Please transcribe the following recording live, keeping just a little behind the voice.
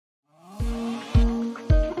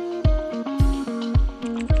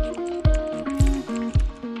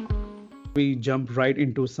we jump right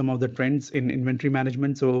into some of the trends in inventory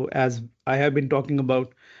management. So as I have been talking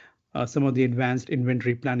about some of the advanced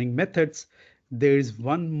inventory planning methods, there is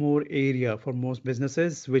one more area for most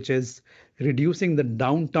businesses, which is reducing the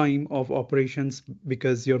downtime of operations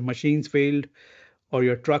because your machines failed or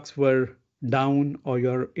your trucks were down or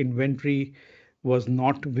your inventory was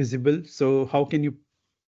not visible. So how can you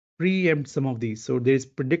preempt some of these? So there's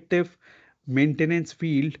predictive maintenance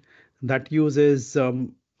field that uses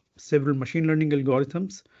several machine learning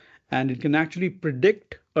algorithms, and it can actually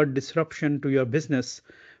predict a disruption to your business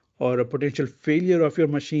or a potential failure of your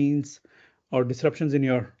machines or disruptions in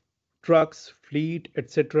your trucks, fleet,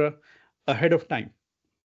 etc. ahead of time.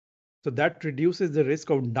 So that reduces the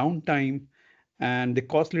risk of downtime and the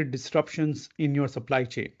costly disruptions in your supply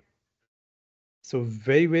chain. So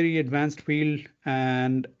very, very advanced field,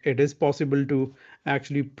 and it is possible to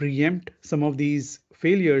actually preempt some of these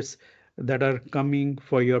failures that are coming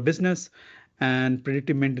for your business, and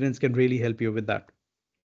predictive maintenance can really help you with that.